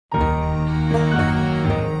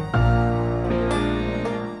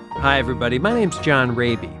Hi, everybody. My name's John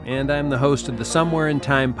Raby, and I'm the host of the Somewhere in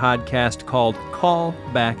Time podcast called Call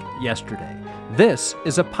Back Yesterday. This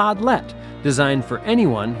is a podlet designed for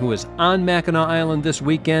anyone who is on Mackinac Island this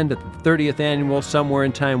weekend at the 30th annual Somewhere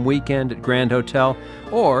in Time weekend at Grand Hotel,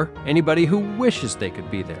 or anybody who wishes they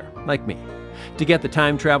could be there, like me. To get the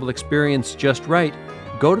time travel experience just right,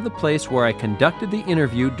 go to the place where I conducted the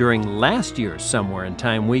interview during last year's Somewhere in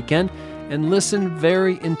Time weekend and listen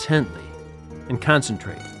very intently and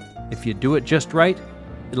concentrate. If you do it just right,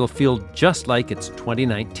 it'll feel just like it's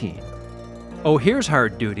 2019. Oh, here's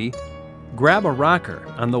hard duty. Grab a rocker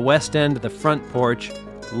on the west end of the front porch,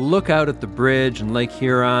 look out at the bridge and Lake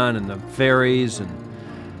Huron and the ferries, and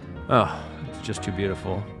it's just too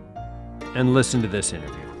beautiful. And listen to this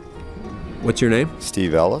interview. What's your name?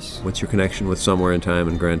 Steve Ellis. What's your connection with Somewhere in Time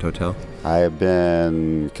and Grand Hotel? I have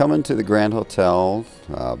been coming to the Grand Hotel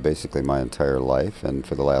basically my entire life, and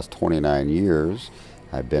for the last 29 years,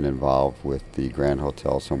 I've been involved with the Grand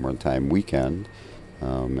Hotel Somewhere in Time weekend,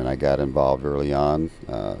 and I got involved early on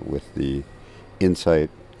with the Insight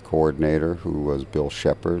coordinator, who was Bill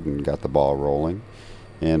Shepard, and got the ball rolling.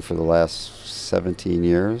 And for the last 17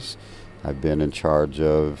 years, I've been in charge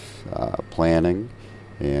of planning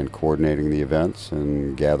and coordinating the events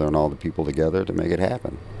and gathering all the people together to make it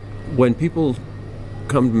happen. When people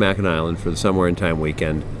come to Mackinac Island for the Somewhere in Time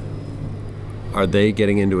weekend, are they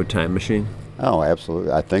getting into a time machine? Oh,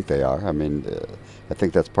 absolutely. I think they are. I mean, I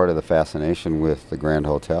think that's part of the fascination with the Grand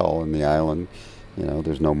Hotel and the island. You know,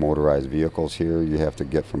 there's no motorized vehicles here. You have to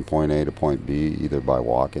get from point A to point B either by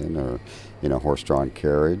walk-in or, horse-drawn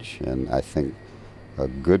carriage. And I think a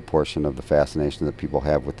good portion of the fascination that people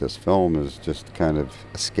have with this film is just kind of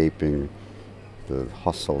escaping the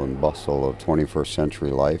hustle and bustle of 21st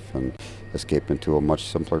century life and escape into a much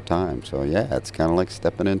simpler time. So, yeah, it's kind of like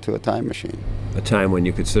stepping into a time machine. A time when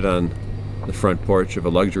you could sit on the front porch of a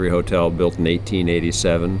luxury hotel built in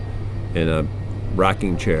 1887 in a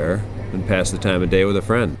rocking chair and pass the time of day with a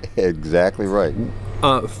friend. Exactly right.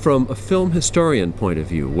 From a film historian point of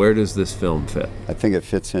view, where does this film fit? I think it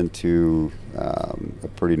fits into a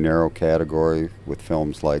pretty narrow category with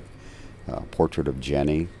films like Portrait of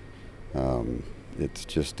Jenny. It's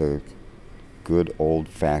just a good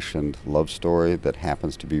old-fashioned love story that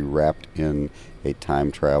happens to be wrapped in a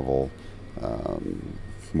time travel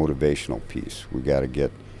motivational piece. We got to get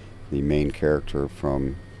the main character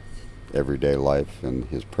from everyday life and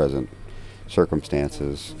his present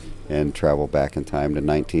circumstances and travel back in time to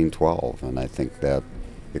 1912. And I think that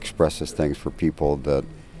expresses things for people that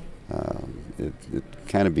it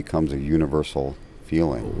kind of becomes a universal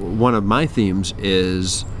feeling. One of my themes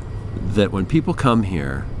is that when people come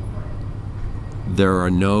here, there are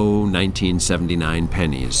no 1979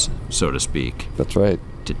 pennies, so to speak. That's right.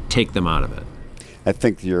 To take them out of it. I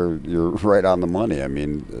think you're right on the money. I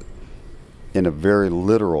mean, in a very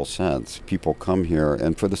literal sense, people come here,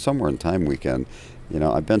 and for the Somewhere in Time weekend,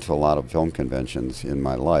 I've been to a lot of film conventions in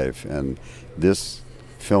my life, and this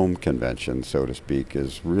film convention, so to speak,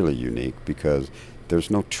 is really unique because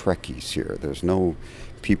there's no Trekkies here. There's no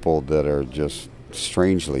people that are just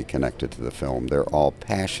strangely connected to the film. They're all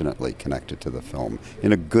passionately connected to the film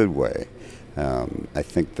in a good way. I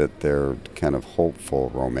think that they're kind of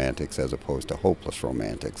hopeful romantics as opposed to hopeless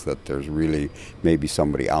romantics, that there's really maybe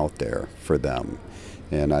somebody out there for them.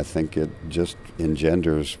 And I think it just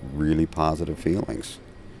engenders really positive feelings.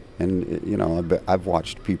 And, I've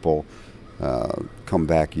watched people come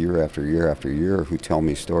back year after year after year who tell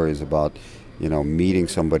me stories about, meeting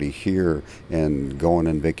somebody here and going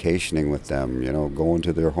and vacationing with them, going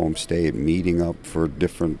to their home state, meeting up for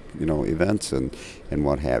different, events and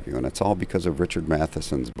what have you. And it's all because of Richard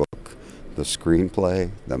Matheson's book, the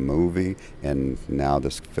screenplay, the movie, and now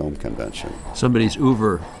this film convention. Somebody's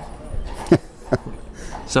Uber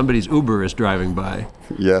is driving by.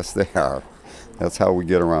 Yes, they are. That's how we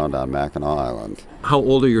get around on Mackinac Island. How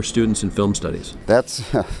old are your students in film studies? That's,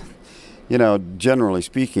 generally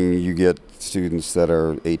speaking, you get students that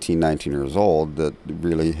are 18, 19 years old that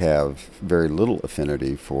really have very little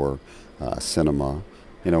affinity for cinema.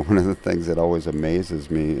 One of the things that always amazes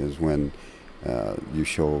me is when you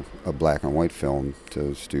show a black and white film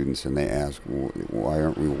to students and they ask, why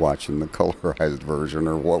aren't we watching the colorized version,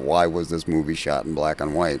 or why was this movie shot in black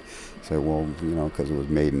and white? Say, well, because it was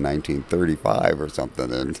made in 1935 or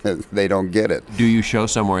something, and they don't get it. Do you show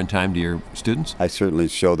Somewhere in Time to your students? I certainly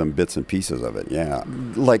show them bits and pieces of it, yeah.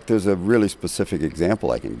 Like, there's a really specific example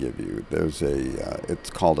I can give you. There's it's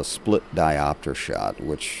called a split diopter shot,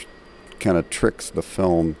 which kind of tricks the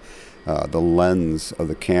film, the lens of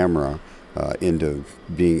the camera into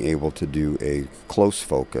being able to do a close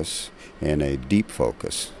focus and a deep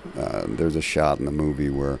focus. There's a shot in the movie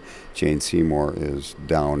where Jane Seymour is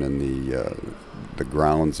down in the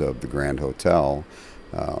grounds of the Grand Hotel,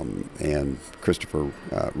 and Christopher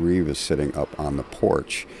Reeve is sitting up on the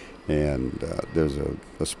porch, and there's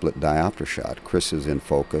a split diopter shot. Chris is in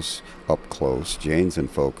focus up close, Jane's in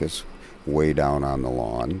focus way down on the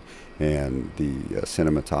lawn, and the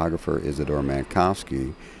cinematographer Isidore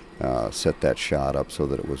Mankowski set that shot up so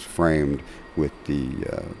that it was framed with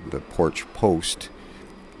the porch post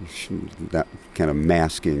that kind of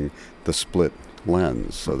masking the split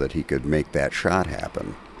lens so that he could make that shot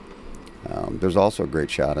happen. There's also a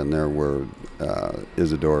great shot in there where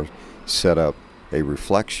Isidore set up a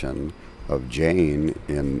reflection of Jane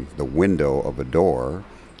in the window of a door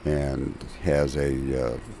and has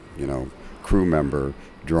a crew member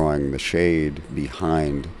drawing the shade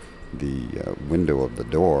behind the window of the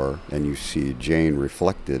door, and you see Jane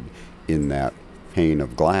reflected in that pane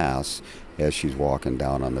of glass as she's walking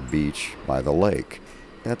down on the beach by the lake.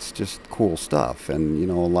 That's just cool stuff. And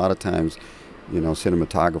a lot of times,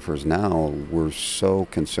 cinematographers now, we're so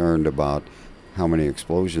concerned about how many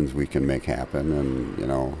explosions we can make happen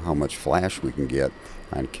and how much flash we can get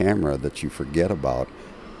on camera that you forget about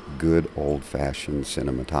good old-fashioned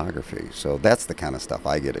cinematography. So that's the kind of stuff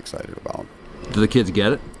I get excited about. Do the kids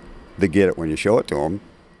get it? They get it when you show it to them.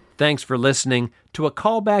 Thanks for listening to A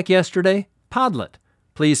Call Back Yesterday Podlet.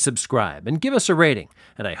 Please subscribe and give us a rating,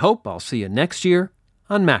 and I hope I'll see you next year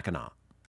on Mackinac.